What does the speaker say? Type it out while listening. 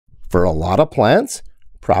For a lot of plants,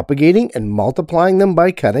 propagating and multiplying them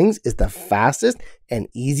by cuttings is the fastest and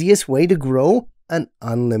easiest way to grow an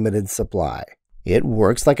unlimited supply. It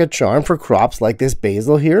works like a charm for crops like this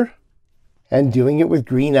basil here, and doing it with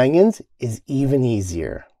green onions is even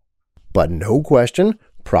easier. But no question,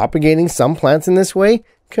 propagating some plants in this way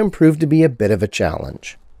can prove to be a bit of a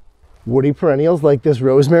challenge. Woody perennials like this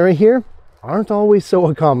rosemary here aren't always so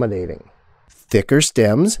accommodating. Thicker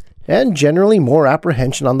stems and generally more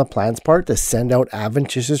apprehension on the plant's part to send out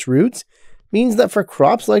adventitious roots means that for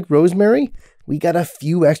crops like rosemary, we got a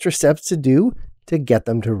few extra steps to do to get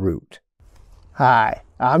them to root. Hi,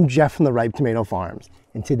 I'm Jeff from the Ripe Tomato Farms,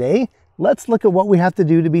 and today let's look at what we have to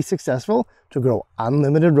do to be successful to grow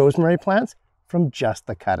unlimited rosemary plants from just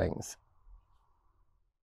the cuttings.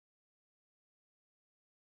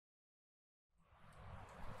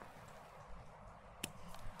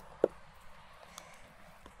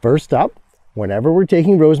 First up, whenever we're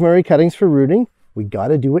taking rosemary cuttings for rooting, we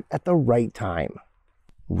gotta do it at the right time.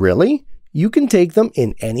 Really? You can take them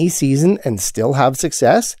in any season and still have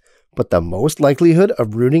success, but the most likelihood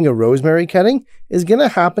of rooting a rosemary cutting is gonna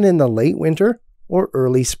happen in the late winter or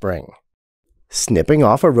early spring. Snipping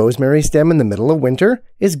off a rosemary stem in the middle of winter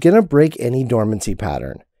is gonna break any dormancy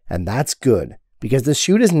pattern, and that's good because the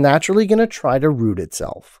shoot is naturally gonna try to root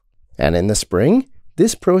itself. And in the spring,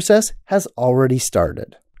 this process has already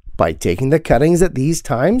started. By taking the cuttings at these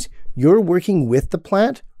times, you're working with the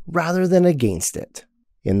plant rather than against it.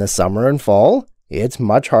 In the summer and fall, it's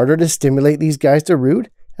much harder to stimulate these guys to root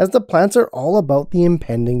as the plants are all about the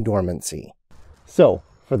impending dormancy. So,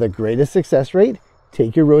 for the greatest success rate,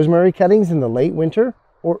 take your rosemary cuttings in the late winter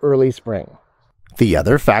or early spring. The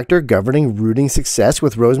other factor governing rooting success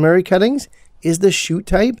with rosemary cuttings is the shoot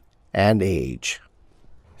type and age.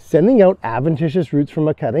 Sending out adventitious roots from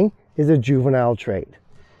a cutting is a juvenile trait.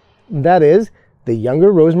 That is, the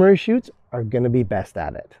younger rosemary shoots are going to be best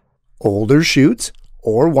at it. Older shoots,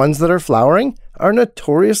 or ones that are flowering, are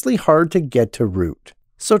notoriously hard to get to root,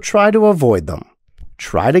 so try to avoid them.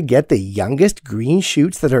 Try to get the youngest green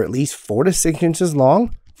shoots that are at least 4 to 6 inches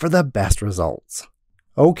long for the best results.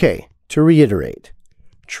 Okay, to reiterate,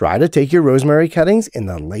 try to take your rosemary cuttings in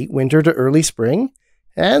the late winter to early spring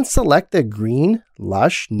and select the green,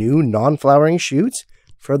 lush, new non-flowering shoots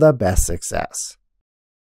for the best success.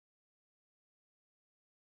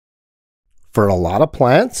 For a lot of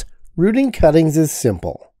plants, rooting cuttings is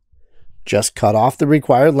simple. Just cut off the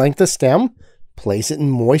required length of stem, place it in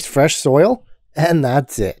moist, fresh soil, and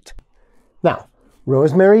that's it. Now,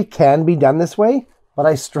 rosemary can be done this way, but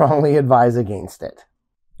I strongly advise against it.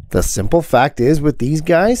 The simple fact is with these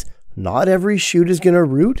guys, not every shoot is going to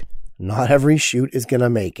root, not every shoot is going to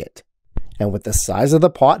make it. And with the size of the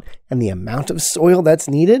pot and the amount of soil that's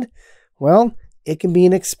needed, well, it can be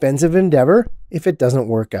an expensive endeavor if it doesn't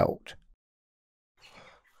work out.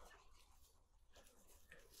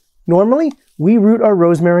 Normally, we root our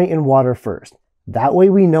rosemary in water first. That way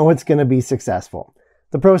we know it's going to be successful.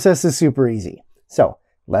 The process is super easy. So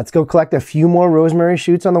let's go collect a few more rosemary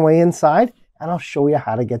shoots on the way inside, and I'll show you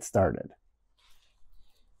how to get started.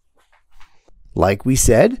 Like we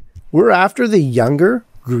said, we're after the younger,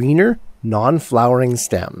 greener, non-flowering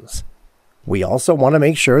stems. We also want to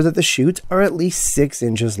make sure that the shoots are at least 6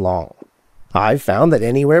 inches long. I've found that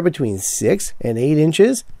anywhere between 6 and 8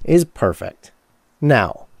 inches is perfect.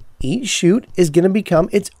 Now, each shoot is going to become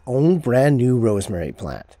its own brand new rosemary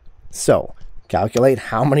plant. So, calculate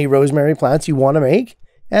how many rosemary plants you want to make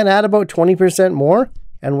and add about 20% more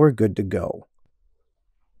and we're good to go.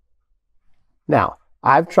 Now,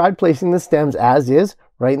 I've tried placing the stems as is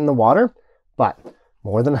right in the water, but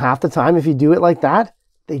more than half the time if you do it like that,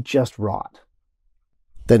 they just rot.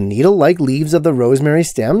 The needle-like leaves of the rosemary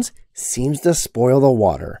stems seems to spoil the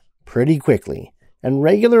water pretty quickly, and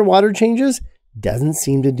regular water changes doesn't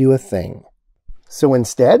seem to do a thing. So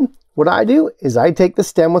instead, what I do is I take the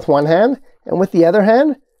stem with one hand and with the other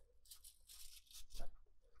hand,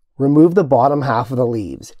 remove the bottom half of the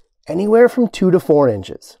leaves, anywhere from 2 to 4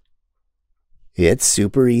 inches. It's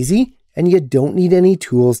super easy and you don't need any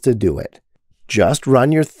tools to do it. Just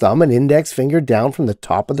run your thumb and index finger down from the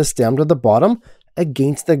top of the stem to the bottom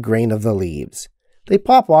against the grain of the leaves. They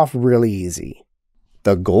pop off really easy.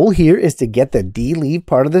 The goal here is to get the D-leaf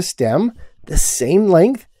part of the stem the same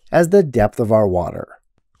length as the depth of our water.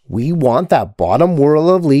 We want that bottom whorl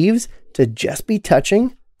of leaves to just be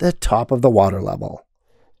touching the top of the water level.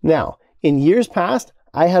 Now, in years past,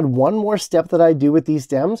 I had one more step that I do with these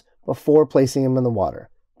stems before placing them in the water,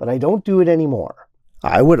 but I don't do it anymore.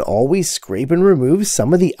 I would always scrape and remove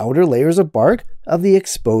some of the outer layers of bark of the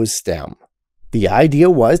exposed stem. The idea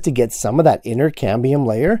was to get some of that inner cambium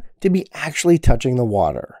layer to be actually touching the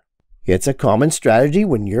water. It's a common strategy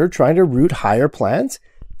when you're trying to root higher plants,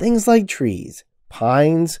 things like trees,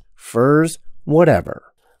 pines, firs,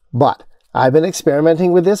 whatever. But I've been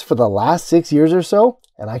experimenting with this for the last 6 years or so,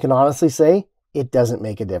 and I can honestly say it doesn't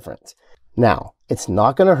make a difference. Now, it's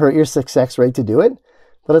not going to hurt your success rate to do it,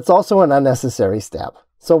 but it's also an unnecessary step,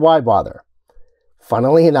 so why bother?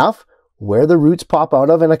 Funnily enough, where the roots pop out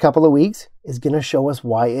of in a couple of weeks is going to show us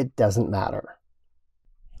why it doesn't matter.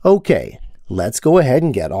 Okay, let's go ahead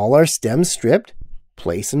and get all our stems stripped,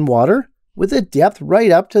 place in water, with a depth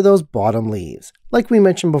right up to those bottom leaves, like we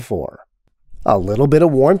mentioned before. A little bit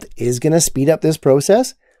of warmth is going to speed up this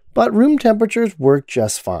process, but room temperatures work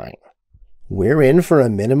just fine. We're in for a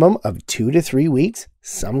minimum of 2 to 3 weeks,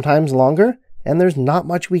 sometimes longer, and there's not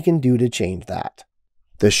much we can do to change that.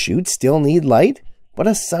 The shoots still need light, but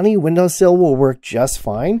a sunny windowsill will work just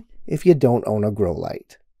fine if you don't own a grow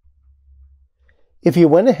light. If you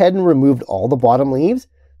went ahead and removed all the bottom leaves,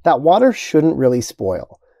 that water shouldn't really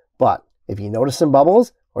spoil, but if you notice some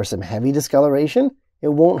bubbles or some heavy discoloration, it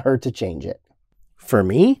won't hurt to change it. For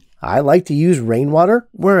me, I like to use rainwater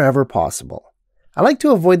wherever possible. I like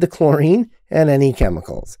to avoid the chlorine and any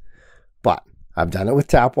chemicals, but I've done it with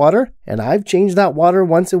tap water and I've changed that water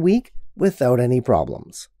once a week without any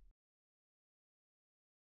problems.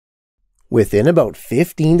 Within about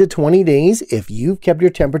 15 to 20 days, if you've kept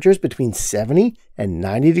your temperatures between 70 and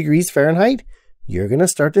 90 degrees Fahrenheit, you're going to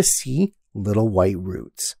start to see little white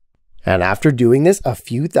roots. And after doing this a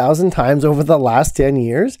few thousand times over the last 10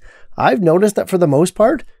 years, I've noticed that for the most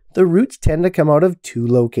part, the roots tend to come out of 2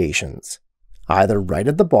 locations. Either right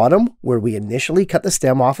at the bottom, where we initially cut the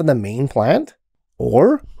stem off of the main plant,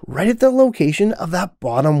 or right at the location of that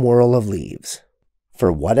bottom whorl of leaves.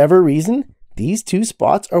 For whatever reason, these 2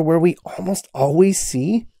 spots are where we almost always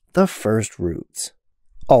see the first roots.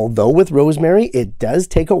 Although with rosemary, it does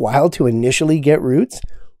take a while to initially get roots,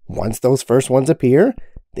 once those first ones appear,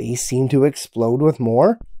 they seem to explode with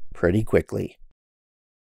more pretty quickly.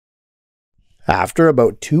 After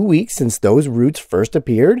about 2 weeks since those roots first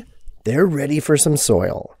appeared, they're ready for some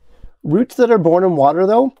soil. Roots that are born in water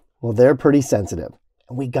though, well, they're pretty sensitive,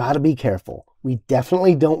 and we gotta be careful. We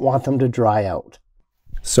definitely don't want them to dry out.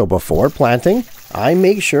 So before planting, I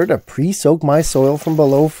make sure to pre-soak my soil from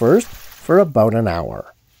below first for about an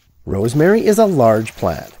hour. Rosemary is a large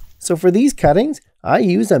plant, so for these cuttings, I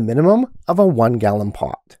use a minimum of a 1-gallon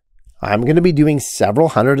pot. I'm going to be doing several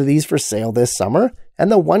hundred of these for sale this summer,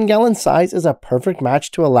 and the 1-gallon size is a perfect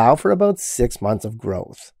match to allow for about 6 months of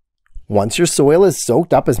growth. Once your soil is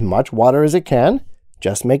soaked up as much water as it can,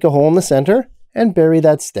 just make a hole in the center and bury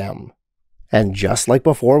that stem. And just like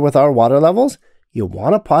before with our water levels, you'll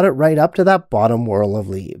want to pot it right up to that bottom whorl of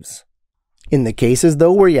leaves. In the cases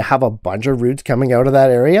though where you have a bunch of roots coming out of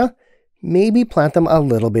that area, maybe plant them a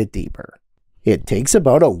little bit deeper. It takes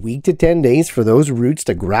about a week to 10 days for those roots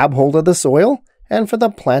to grab hold of the soil and for the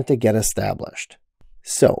plant to get established.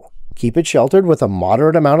 So keep it sheltered with a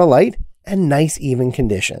moderate amount of light and nice even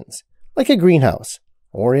conditions, like a greenhouse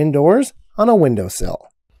or indoors on a windowsill.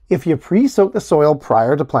 If you pre-soak the soil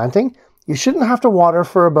prior to planting, you shouldn't have to water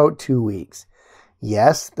for about 2 weeks.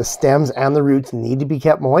 Yes, the stems and the roots need to be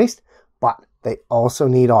kept moist, but they also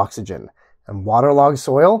need oxygen, and waterlogged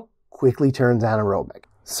soil quickly turns anaerobic.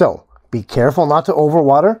 So be careful not to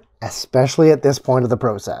overwater, especially at this point of the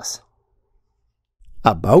process.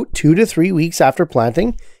 About 2 to 3 weeks after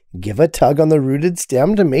planting, give a tug on the rooted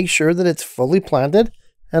stem to make sure that it's fully planted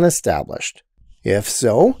and established. If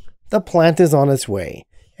so, the plant is on its way,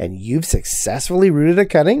 and you've successfully rooted a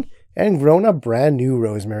cutting and grown a brand new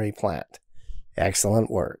rosemary plant. Excellent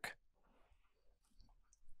work.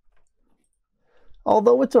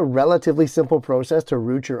 Although it's a relatively simple process to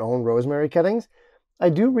root your own rosemary cuttings, I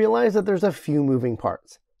do realize that there's a few moving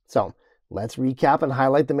parts. So let's recap and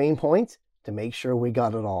highlight the main points to make sure we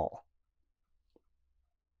got it all.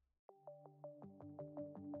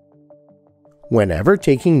 Whenever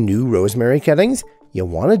taking new rosemary cuttings, you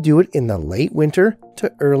want to do it in the late winter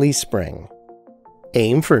to early spring.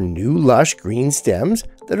 Aim for new lush green stems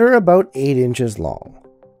that are about 8 inches long.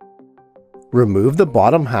 Remove the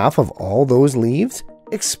bottom half of all those leaves,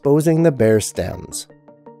 exposing the bare stems.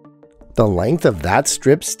 The length of that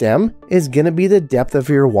stripped stem is going to be the depth of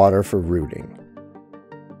your water for rooting.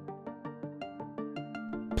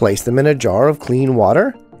 Place them in a jar of clean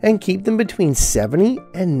water and keep them between 70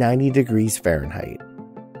 and 90 degrees Fahrenheit.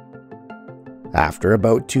 After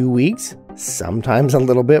about 2 weeks, sometimes a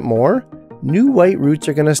little bit more, new white roots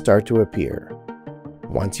are going to start to appear.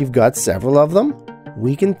 Once you've got several of them,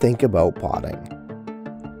 we can think about potting.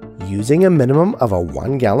 Using a minimum of a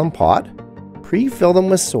 1-gallon pot, pre-fill them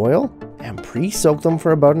with soil and pre-soak them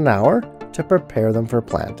for about an hour to prepare them for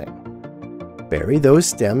planting. Bury those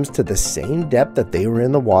stems to the same depth that they were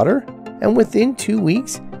in the water, and within 2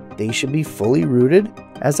 weeks, they should be fully rooted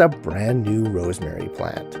as a brand new rosemary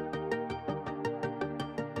plant.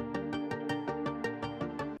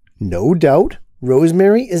 No doubt,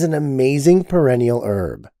 rosemary is an amazing perennial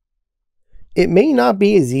herb. It may not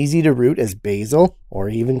be as easy to root as basil or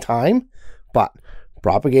even thyme, but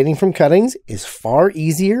propagating from cuttings is far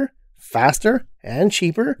easier, faster, and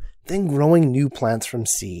cheaper than growing new plants from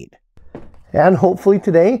seed. And hopefully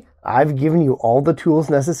today, I've given you all the tools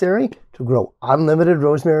necessary to grow unlimited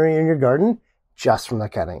rosemary in your garden just from the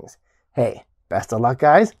cuttings. Hey, best of luck,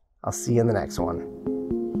 guys. I'll see you in the next one.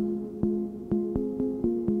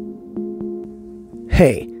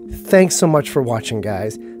 Hey, thanks so much for watching,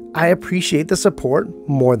 guys. I appreciate the support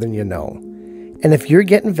more than you know. And if you're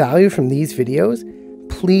getting value from these videos,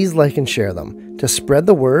 please like and share them to spread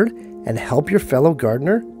the word and help your fellow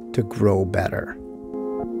gardener to grow better.